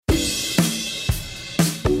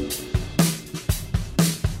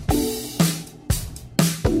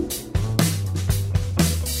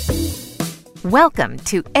Welcome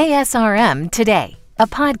to ASRM Today, a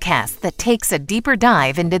podcast that takes a deeper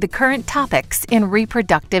dive into the current topics in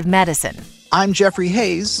reproductive medicine. I'm Jeffrey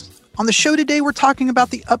Hayes. On the show today, we're talking about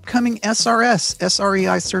the upcoming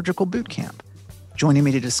SREI Surgical Boot Camp. Joining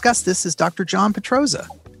me to discuss this is Dr. John Petroza,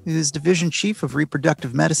 who is Division Chief of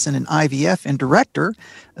Reproductive Medicine and IVF and Director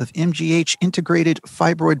of MGH Integrated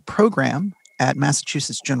Fibroid Program at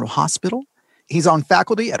Massachusetts General Hospital. He's on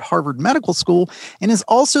faculty at Harvard Medical School and is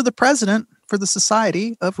also the president for the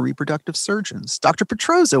Society of Reproductive Surgeons. Dr.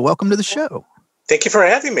 Petroza, welcome to the show. Thank you for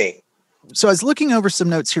having me. So I was looking over some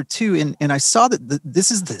notes here too, and I saw that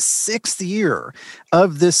this is the 6th year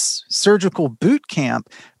of this surgical boot camp.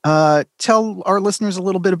 Tell our listeners a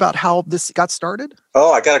little bit about how this got started.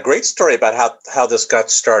 Oh, I got a great story about how this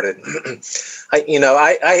got started.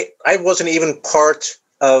 I wasn't even part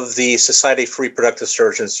of the Society for Reproductive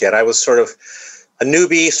Surgeons yet. I was sort of a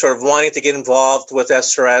newbie, sort of wanting to get involved with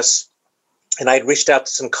SRS. And I'd reached out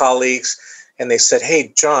to some colleagues and they said,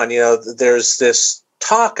 hey, John, there's this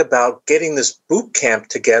talk about getting this boot camp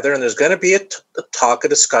together, and there's going to be a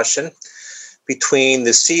discussion between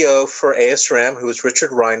the CEO for ASRM, who was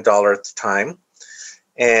Richard Reindaler at the time,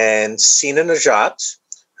 and Sina Najat,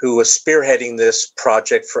 who was spearheading this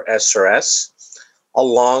project for SRS,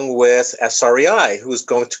 along with SREI, who was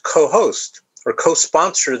going to co-host or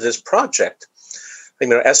co-sponsor this project.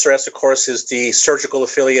 SRS, of course, is the surgical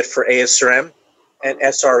affiliate for ASRM, and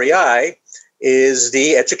SREI is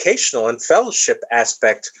the educational and fellowship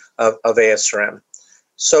aspect of ASRM.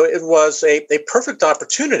 So it was a perfect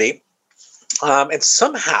opportunity, and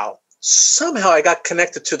somehow I got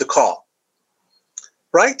connected to the call,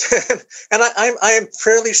 right? And I am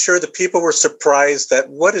fairly sure that people were surprised that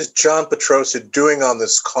what is John Petroza doing on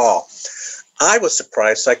this call? I was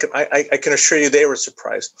surprised. I can assure you they were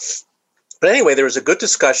surprised. But anyway, there was a good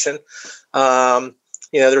discussion. There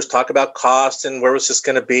was talk about cost and where was this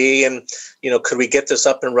going to be, and could we get this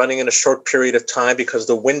up and running in a short period of time, because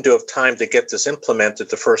the window of time to get this implemented,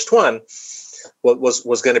 the first one,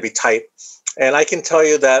 was going to be tight. And I can tell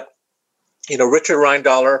you that Richard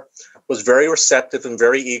Reindaler was very receptive and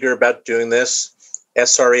very eager about doing this.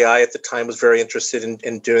 SREI at the time was very interested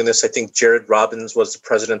in doing this. I think Jared Robbins was the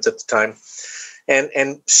president at the time,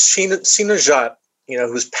 and Sina Najat,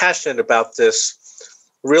 who's passionate about this,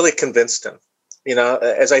 really convinced him.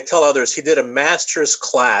 As I tell others, he did a master's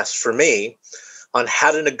class for me on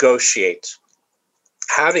how to negotiate,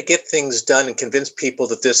 how to get things done and convince people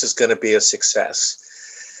that this is going to be a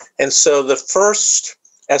success. And so the first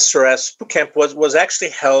SRS boot camp was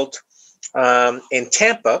actually held in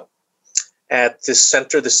Tampa at this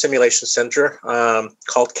center, the simulation center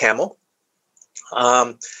called CAMEL.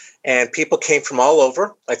 And people came from all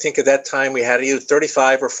over. I think at that time we had either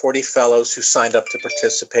 35 or 40 fellows who signed up to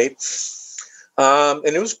participate. And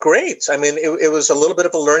it was great. It was a little bit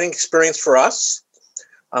of a learning experience for us,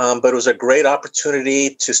 but it was a great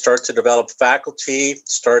opportunity to start to develop faculty,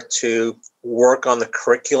 start to work on the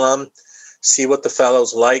curriculum, see what the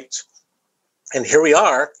fellows liked. And here we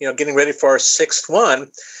are, getting ready for our 6th one.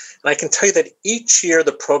 And I can tell you that each year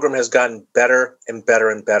the program has gotten better and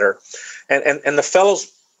better and better. And the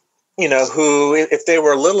fellows, who, if they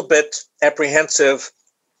were a little bit apprehensive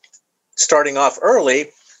starting off early,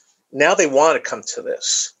 now they want to come to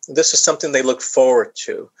this. This is something they look forward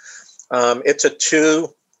to. It's a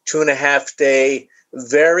 2.5 day,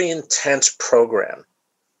 very intense program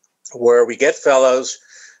where we get fellows.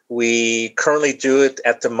 We currently do it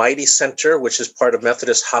at the Mighty Center, which is part of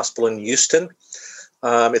Methodist Hospital in Houston.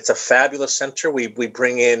 It's a fabulous center. We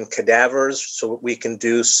bring in cadavers so we can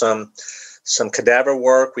do some cadaver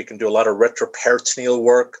work. We can do a lot of retroperitoneal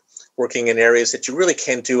work, working in areas that you really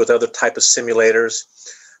can't do with other type of simulators.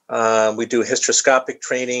 We do hysteroscopic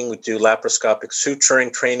training. We do laparoscopic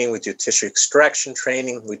suturing training. We do tissue extraction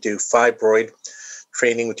training. We do fibroid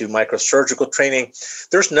training. We do microsurgical training.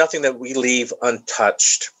 There's nothing that we leave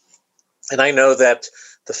untouched. And I know that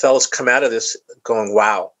the fellows come out of this going,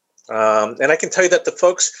 wow. And I can tell you that the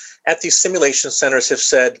folks at these simulation centers have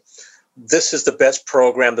said, this is the best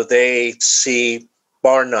program that they see,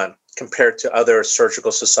 bar none, compared to other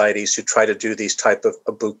surgical societies who try to do these type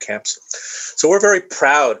of boot camps. So we're very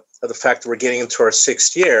proud of the fact that we're getting into our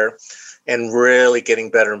 6th year and really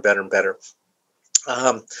getting better and better and better.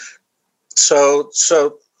 So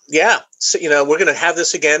we're going to have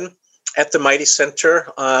this again at the Mighty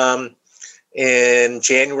Center in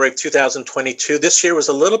January of 2022. This year was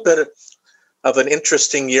a little bit of an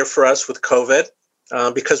interesting year for us with COVID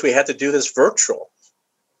because we had to do this virtual.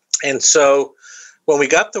 And so when we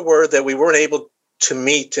got the word that we weren't able to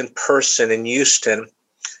meet in person in Houston,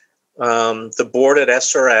 the board at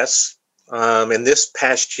SRS And this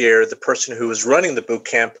past year, the person who was running the boot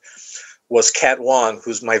camp was Kat Wong,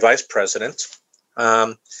 who's my vice president.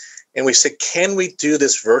 And we said, can we do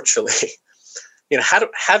this virtually?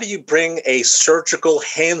 How do you bring a surgical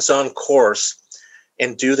hands-on course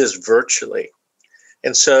and do this virtually?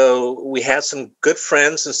 And so we had some good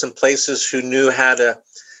friends and some places who knew how to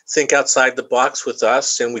think outside the box with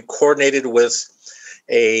us. And we coordinated with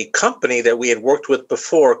a company that we had worked with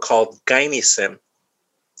before called GyneSim.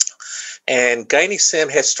 And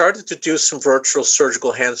GyneSim has started to do some virtual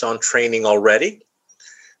surgical hands-on training already.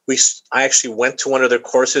 I actually went to one of their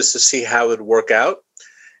courses to see how it would work out.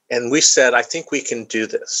 And we said, I think we can do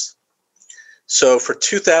this. So for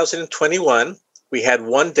 2021, we had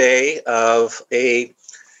one day of a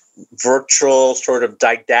virtual sort of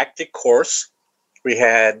didactic course. We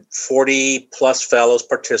had 40 plus fellows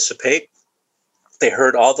participate. They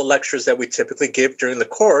heard all the lectures that we typically give during the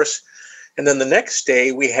course. And then the next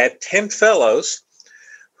day, we had 10 fellows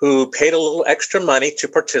who paid a little extra money to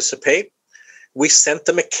participate. We sent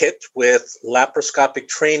them a kit with laparoscopic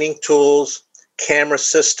training tools, camera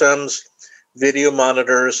systems, video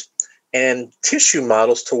monitors, and tissue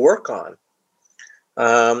models to work on.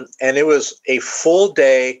 And it was a full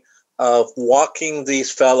day of walking these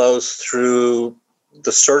fellows through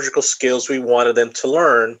the surgical skills we wanted them to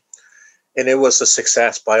learn. And it was a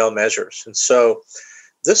success by all measures. And so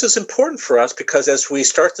this is important for us because as we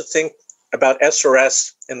start to think about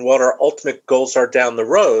SRS and what our ultimate goals are down the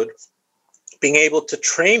road, being able to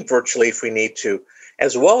train virtually if we need to,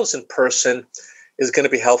 as well as in person, is going to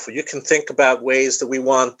be helpful. You can think about ways that we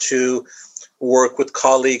want to work with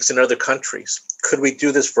colleagues in other countries. Could we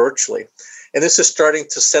do this virtually? And this is starting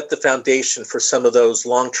to set the foundation for some of those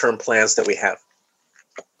long-term plans that we have.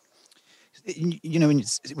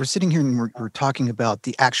 We're sitting here and we're talking about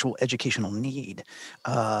the actual educational need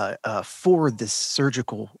for this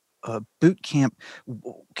surgical boot camp.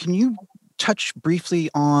 Can you touch briefly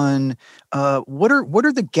on what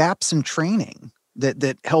are the gaps in training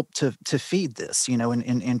that help to feed this?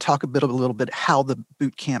 And talk a little bit how the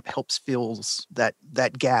boot camp helps fills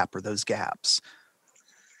that gap or those gaps.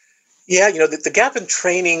 Yeah, the gap in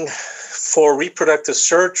training for reproductive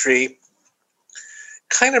surgery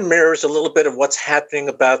kind of mirrors a little bit of what's happening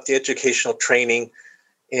about the educational training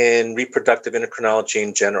in reproductive endocrinology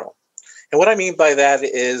in general. And what I mean by that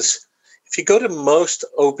is if you go to most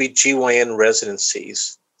OBGYN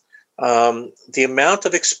residencies, the amount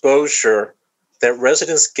of exposure that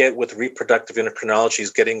residents get with reproductive endocrinology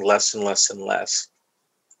is getting less and less and less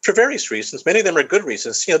for various reasons. Many of them are good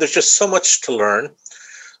reasons. There's just so much to learn.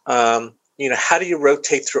 How do you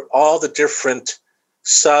rotate through all the different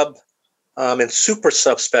sub and super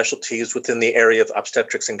subspecialties within the area of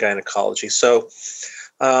obstetrics and gynecology? So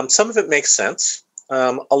some of it makes sense.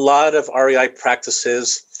 A lot of REI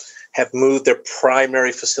practices have moved their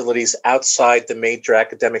primary facilities outside the major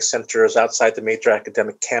academic centers, outside the major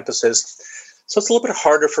academic campuses. So it's a little bit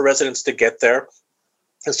harder for residents to get there.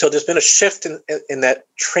 And so there's been a shift in that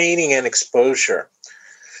training and exposure.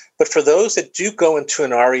 But for those that do go into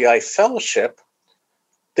an REI fellowship,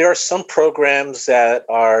 there are some programs that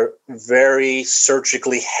are very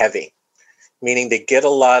surgically heavy, meaning they get a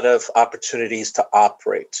lot of opportunities to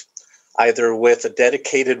operate, either with a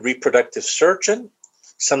dedicated reproductive surgeon.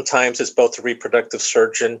 Sometimes it's both a reproductive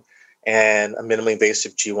surgeon and a minimally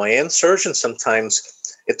invasive GYN surgeon. Sometimes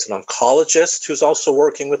it's an oncologist who's also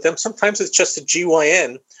working with them. Sometimes it's just a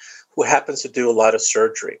GYN who happens to do a lot of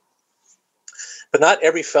surgery. But not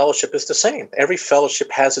every fellowship is the same. Every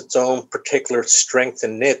fellowship has its own particular strength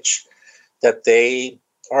and niche that they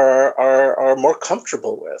are more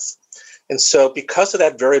comfortable with. And so because of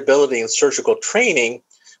that variability in surgical training,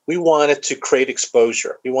 we wanted to create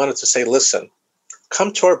exposure. We wanted to say, listen,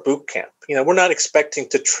 come to our boot camp. We're not expecting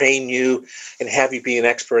to train you and have you be an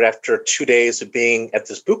expert after 2 days of being at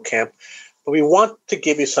this boot camp, but we want to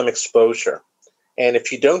give you some exposure. And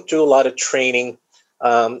if you don't do a lot of training,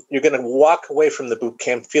 you're going to walk away from the boot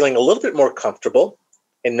camp feeling a little bit more comfortable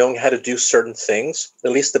and knowing how to do certain things,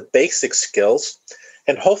 at least the basic skills.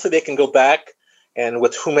 And hopefully they can go back and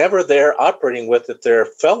with whomever they're operating with at their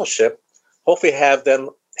fellowship, hopefully have them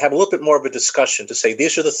have a little bit more of a discussion to say,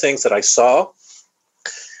 these are the things that I saw.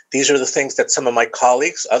 These are the things that some of my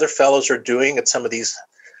colleagues, other fellows are doing at some of these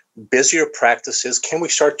busier practices. Can we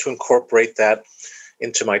start to incorporate that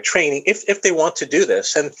into my training if they want to do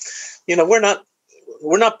this? And,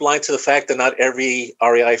 we're not blind to the fact that not every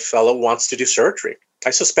REI fellow wants to do surgery. I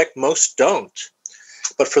suspect most don't.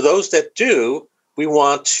 But for those that do, we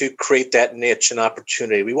want to create that niche and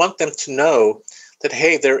opportunity. We want them to know that,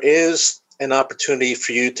 hey, there is an opportunity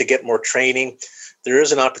for you to get more training. There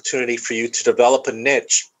is an opportunity for you to develop a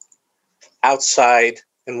niche outside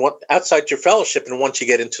outside your fellowship and once you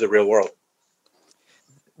get into the real world.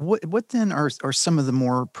 What then are some of the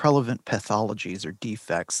more prevalent pathologies or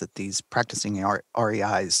defects that these practicing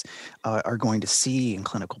REIs are going to see in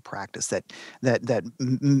clinical practice that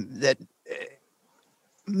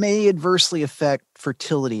may adversely affect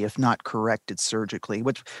fertility if not corrected surgically?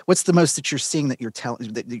 What's the most that you're seeing that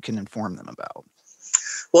that you can inform them about?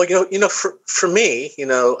 Well, for me,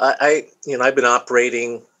 I've been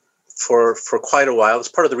operating for quite a while. It's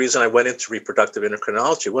part of the reason I went into reproductive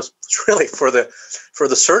endocrinology was really for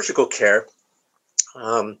the surgical care.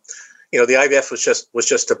 The IVF was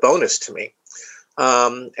just a bonus to me.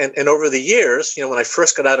 And over the years, when I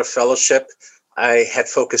first got out of fellowship, I had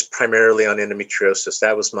focused primarily on endometriosis.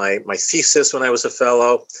 That was my thesis when I was a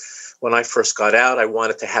fellow. When I first got out, I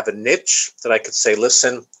wanted to have a niche that I could say,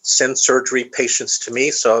 listen, send surgery patients to me.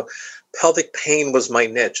 So pelvic pain was my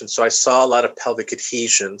niche. And so I saw a lot of pelvic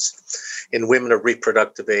adhesions in women of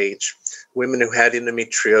reproductive age, women who had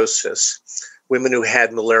endometriosis, women who had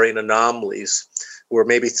Müllerian anomalies, where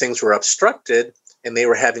maybe things were obstructed and they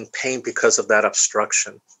were having pain because of that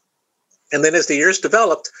obstruction. And then as the years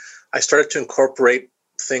developed, I started to incorporate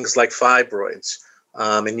things like fibroids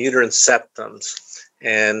and uterine septums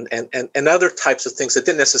and other types of things that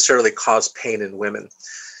didn't necessarily cause pain in women.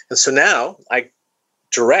 And so now I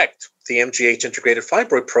direct the MGH Integrated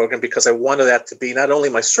Fibroid Program because I wanted that to be not only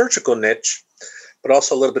my surgical niche, but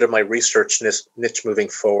also a little bit of my research niche moving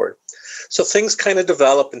forward. So things kind of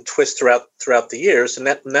develop and twist throughout the years, and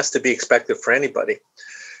that's to be expected for anybody.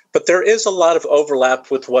 But there is a lot of overlap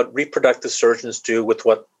with what reproductive surgeons do with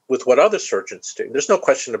what other surgeons do. There's no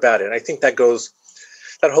question about it. I think that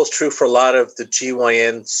holds true for a lot of the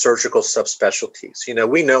GYN surgical subspecialties.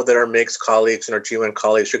 We know that our MIGS colleagues and our GYN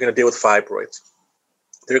colleagues are going to deal with fibroids.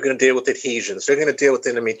 They're going to deal with adhesions. They're going to deal with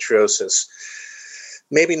endometriosis.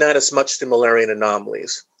 Maybe not as much the Müllerian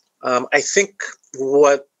anomalies. I think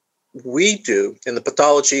what we do in the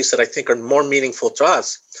pathologies that I think are more meaningful to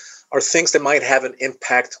us are things that might have an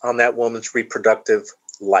impact on that woman's reproductive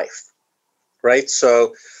life, right?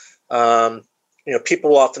 So,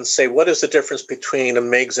 people often say, what is the difference between a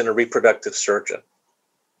MIGS and a reproductive surgeon?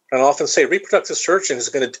 And I often say a reproductive surgeon is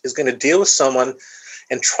going to deal with someone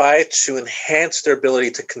and try to enhance their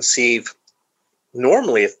ability to conceive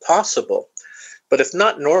normally if possible. But if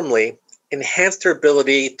not normally, enhance their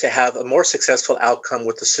ability to have a more successful outcome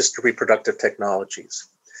with assisted reproductive technologies.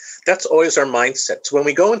 That's always our mindset. So when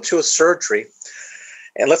we go into a surgery,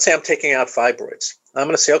 and let's say I'm taking out fibroids, I'm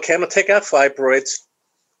going to say, okay, I'm going to take out fibroids.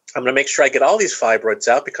 I'm going to make sure I get all these fibroids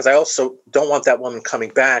out because I also don't want that woman coming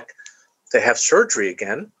back to have surgery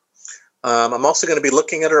again. I'm also going to be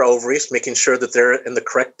looking at her ovaries, making sure that they're in the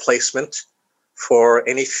correct placement for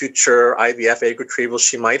any future IVF egg retrieval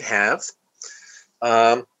she might have.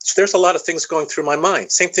 So there's a lot of things going through my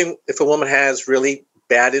mind. Same thing if a woman has really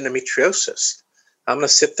bad endometriosis. I'm going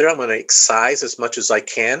to sit there. I'm going to excise as much as I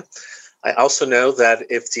can. I also know that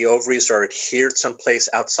if the ovaries are adhered someplace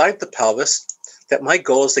outside the pelvis, that my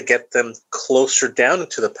goal is to get them closer down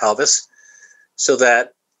into the pelvis so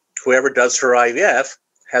that whoever does her IVF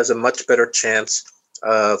has a much better chance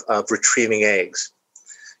of retrieving eggs.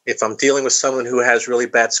 If I'm dealing with someone who has really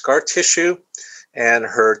bad scar tissue and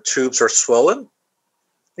her tubes are swollen,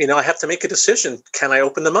 I have to make a decision. Can I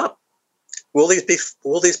open them up? Will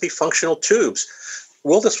these be functional tubes?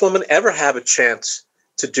 Will this woman ever have a chance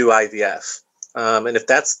to do IVF? And if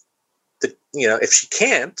that's if she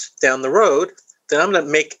can't down the road, then I'm going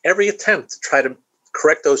to make every attempt to try to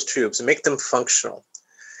correct those tubes and make them functional.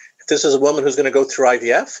 If this is a woman who's going to go through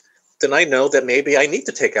IVF, then I know that maybe I need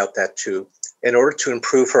to take out that tube in order to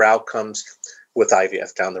improve her outcomes with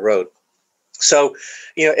IVF down the road. So,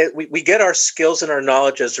 we get our skills and our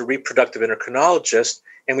knowledge as a reproductive endocrinologist,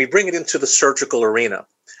 and we bring it into the surgical arena.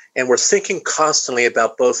 And we're thinking constantly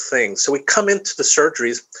about both things. So we come into the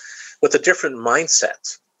surgeries with a different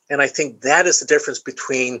mindset. And I think that is the difference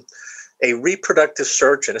between a reproductive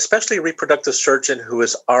surgeon, especially a reproductive surgeon who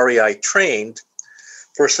is REI trained,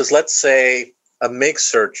 versus, let's say, a MIGS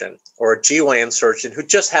surgeon or a GYN surgeon who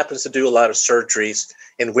just happens to do a lot of surgeries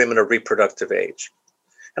in women of reproductive age.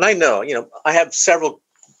 And I know, I have several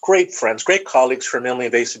great friends, great colleagues who are minimally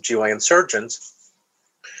invasive GYN surgeons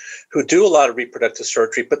who do a lot of reproductive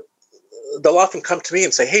surgery, but they'll often come to me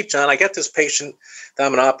and say, hey, John, I got this patient that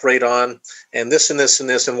I'm going to operate on, and this and this and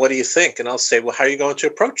this, and what do you think? And I'll say, well, how are you going to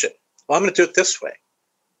approach it? Well, I'm going to do it this way.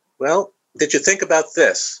 Well, did you think about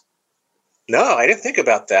this? No, I didn't think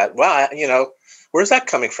about that. Well, where's that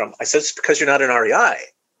coming from? I said, it's because you're not an REI.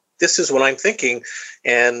 This is what I'm thinking.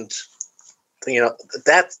 And,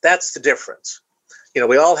 that's the difference.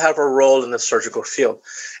 We all have a role in the surgical field.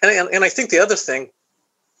 And I think the other thing,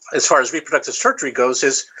 as far as reproductive surgery goes,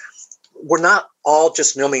 is we're not all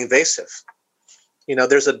just minimally invasive.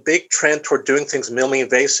 There's a big trend toward doing things minimally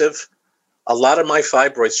invasive. A lot of my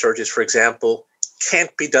fibroid surgeries, for example,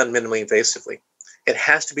 can't be done minimally invasively. It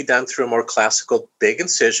has to be done through a more classical big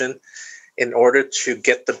incision in order to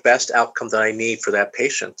get the best outcome that I need for that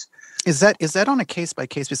patient. Is that on a case by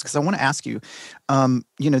case basis? Because I want to ask you,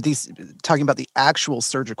 these talking about the actual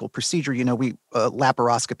surgical procedure.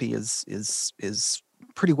 Laparoscopy is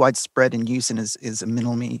pretty widespread in use and is a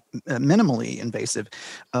minimally invasive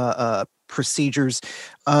procedures.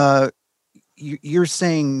 You're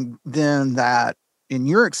saying then that in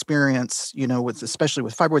your experience, especially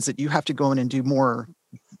with fibroids, that you have to go in and do more,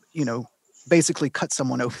 basically cut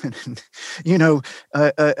someone open and,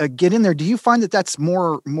 get in there. Do you find that that's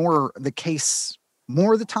more the case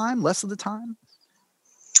more of the time, less of the time?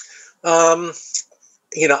 I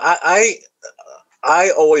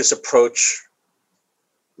always approach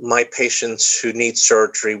my patients who need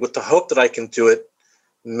surgery with the hope that I can do it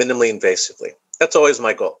minimally invasively. That's always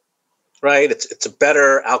my goal, right? It's a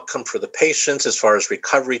better outcome for the patients as far as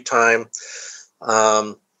recovery time.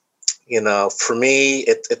 For me,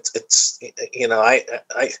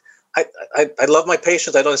 I love my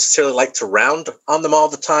patients. I don't necessarily like to round on them all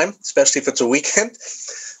the time, especially if it's a weekend.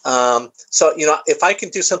 So if I can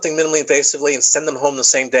do something minimally invasively and send them home the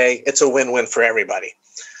same day, it's a win-win for everybody.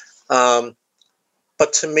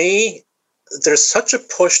 But to me, there's such a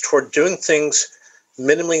push toward doing things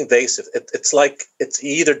minimally invasive. It's like it's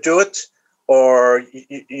either do it or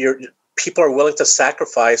people are willing to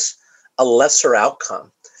sacrifice a lesser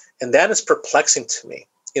outcome. And that is perplexing to me.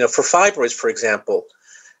 For fibroids, for example,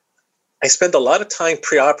 I spend a lot of time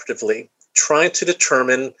preoperatively trying to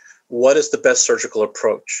determine what is the best surgical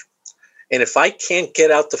approach. And if I can't get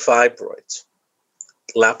out the fibroids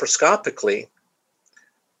laparoscopically,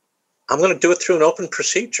 I'm going to do it through an open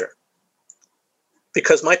procedure.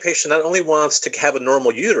 Because my patient not only wants to have a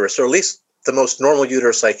normal uterus, or at least the most normal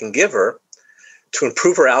uterus I can give her, to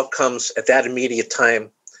improve her outcomes at that immediate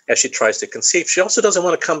time as she tries to conceive. She also doesn't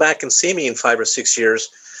want to come back and see me in 5 or 6 years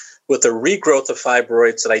with a regrowth of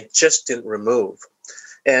fibroids that I just didn't remove.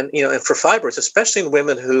 And and for fibroids, especially in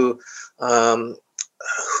women who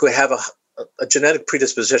have a genetic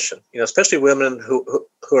predisposition, especially women who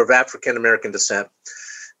are of African American descent,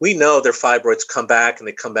 we know their fibroids come back and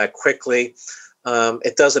they come back quickly.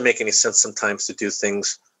 It doesn't make any sense sometimes to do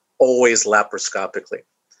things always laparoscopically.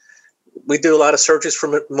 We do a lot of surgeries for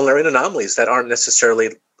Mullerian anomalies that aren't necessarily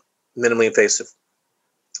minimally invasive.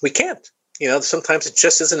 We can't. Sometimes it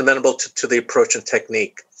just isn't amenable to the approach and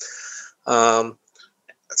technique.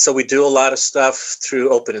 So we do a lot of stuff through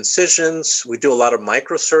open incisions. We do a lot of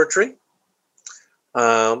microsurgery.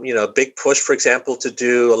 A big push, for example, to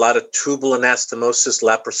do a lot of tubal anastomosis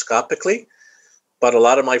laparoscopically. But a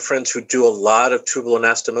lot of my friends who do a lot of tubal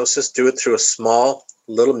anastomosis do it through a small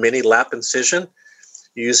little mini lap incision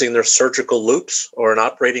using their surgical loops or an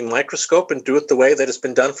operating microscope, and do it the way that it's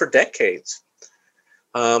been done for decades.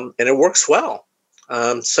 And it works well.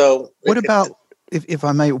 So what about, if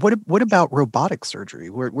I may, what about robotic surgery?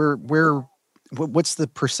 What's the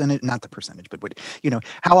percentage, not the percentage, but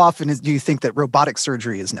how often do you think that robotic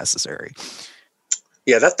surgery is necessary?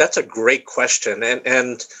 Yeah, that's a great question.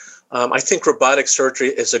 And I think robotic surgery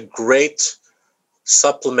is a great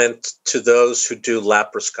supplement to those who do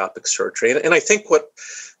laparoscopic surgery. And I think what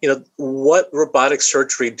robotic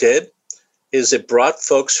surgery did is it brought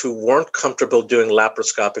folks who weren't comfortable doing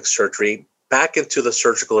laparoscopic surgery back into the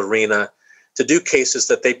surgical arena to do cases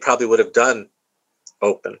that they probably would have done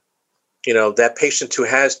open. That patient who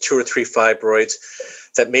has 2 or 3 fibroids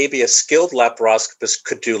that maybe a skilled laparoscopist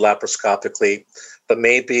could do laparoscopically, but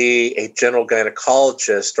maybe a general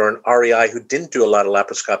gynecologist or an REI who didn't do a lot of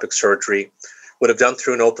laparoscopic surgery would have done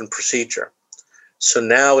through an open procedure. So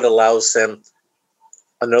now it allows them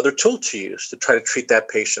another tool to use to try to treat that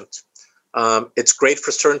patient. It's great for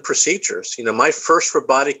certain procedures. My first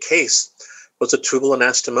robotic case was a tubal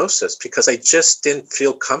anastomosis because I just didn't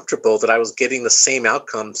feel comfortable that I was getting the same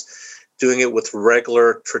outcomes doing it with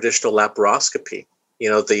regular traditional laparoscopy.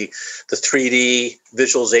 The 3D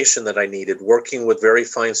visualization that I needed, working with very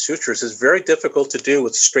fine sutures, is very difficult to do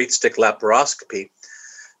with straight stick laparoscopy,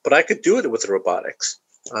 but I could do it with robotics.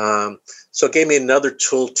 So it gave me another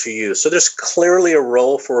tool to use. So there's clearly a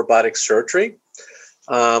role for robotic surgery.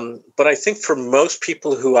 But I think for most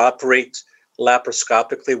people who operate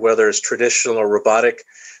laparoscopically, whether it's traditional or robotic,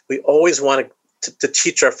 we always want to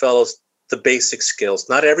teach our fellows the basic skills.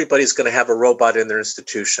 Not everybody's going to have a robot in their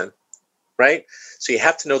institution, right? So you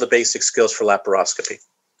have to know the basic skills for laparoscopy.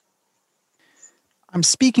 I'm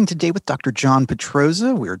speaking today with Dr. John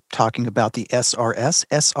Petroza. We're talking about the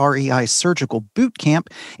SREI Surgical Boot Camp,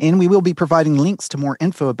 and we will be providing links to more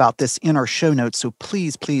info about this in our show notes. So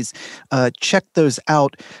please check those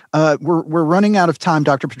out. We're running out of time,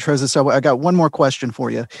 Dr. Petroza, so I got one more question for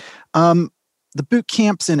you. The boot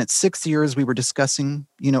camp's in its 6th year, as we were discussing,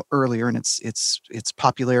 earlier, and its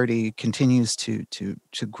popularity continues to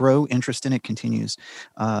grow. Interest in it continues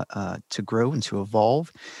to grow and to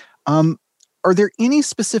evolve. Are there any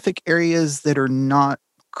specific areas that are not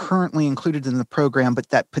currently included in the program, but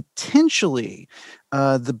that potentially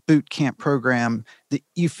the boot camp program that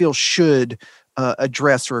you feel should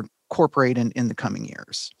address or incorporate in the coming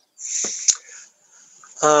years?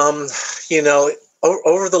 Over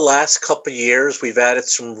the last couple of years, we've added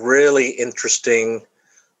some really interesting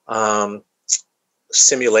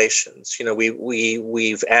simulations.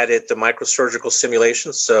 We've added the microsurgical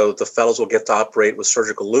simulations, so the fellows will get to operate with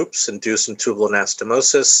surgical loops and do some tubal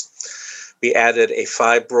anastomosis. We added a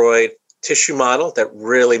fibroid tissue model that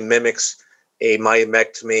really mimics a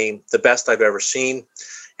myomectomy, the best I've ever seen.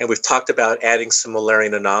 And we've talked about adding some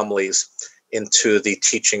Müllerian anomalies into the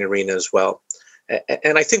teaching arena as well.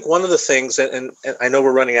 And I think one of the things, and I know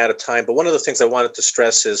we're running out of time, but one of the things I wanted to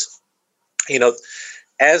stress is,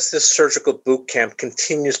 as this surgical boot camp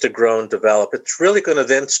continues to grow and develop, it's really going to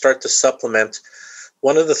then start to supplement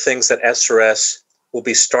one of the things that SRS will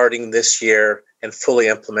be starting this year and fully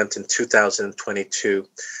implement in 2022,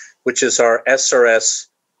 which is our SRS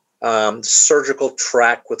surgical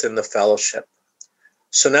track within the fellowship.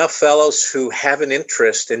 So now fellows who have an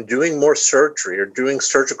interest in doing more surgery or doing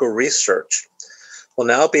surgical research will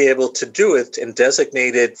now be able to do it in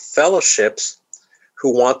designated fellowships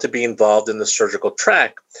who want to be involved in the surgical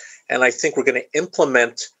track. And I think we're going to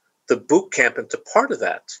implement the boot camp into part of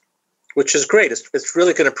that, which is great. It's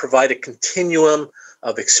really going to provide a continuum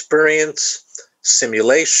of experience,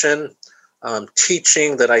 simulation,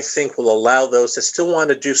 teaching that I think will allow those that still want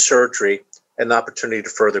to do surgery an opportunity to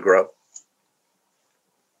further grow.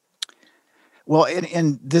 Well,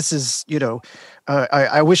 and this is,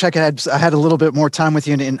 I wish I had a little bit more time with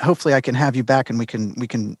you, and hopefully I can have you back and we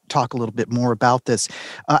can talk a little bit more about this.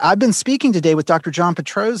 I've been speaking today with Dr. John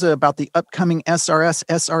Petroza about the upcoming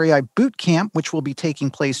SREI Boot Camp, which will be taking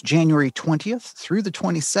place January 20th through the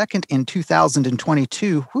 22nd in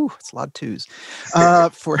 2022. Whew, it's a lot of twos.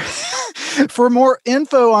 For more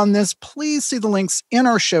info on this, please see the links in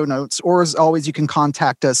our show notes, or as always, you can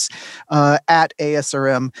contact us at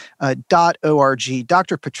asrm.org.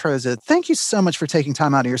 Dr. Petroza, thank you so much for taking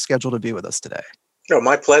time out of your schedule to be with us today. No,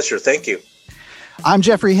 my pleasure. Thank you. I'm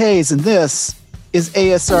Jeffrey Hayes, and this is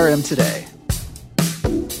ASRM Today.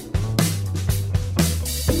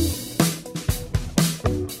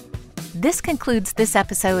 This concludes this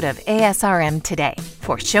episode of ASRM Today.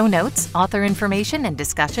 For show notes, author information, and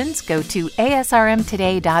discussions, go to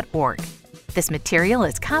asrmtoday.org. This material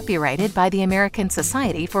is copyrighted by the American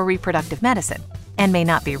Society for Reproductive Medicine and may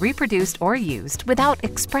not be reproduced or used without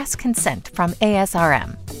express consent from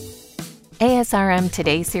ASRM. ASRM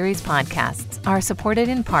Today series podcasts are supported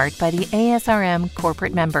in part by the ASRM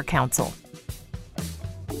Corporate Member Council.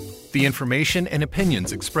 The information and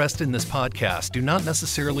opinions expressed in this podcast do not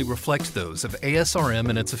necessarily reflect those of ASRM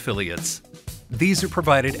and its affiliates. These are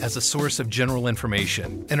provided as a source of general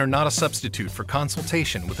information and are not a substitute for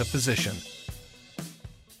consultation with a physician.